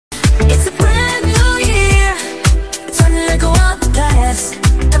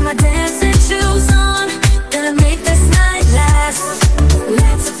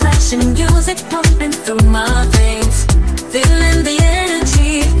music pumping through my veins, feeling the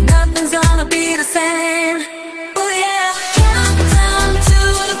energy, nothing's gonna be the same. Oh yeah, countdown to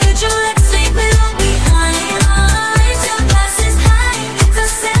the future, let's leave it all behind. Raise your glasses high, it's a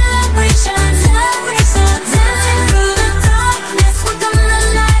celebration, celebration. Dancing through the darkness, we're gonna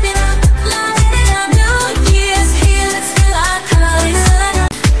light it up, light it up. New Year's here, let's fill our colors.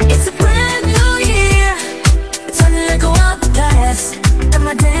 It's a brand new year, it's time to let go of the past. Got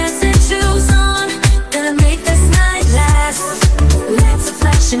my dancing shoes on, gonna make this night last. Lights are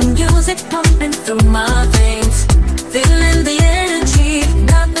flashing, music pumping through my veins, feeling the energy,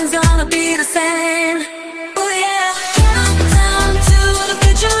 nothing's gonna be the same.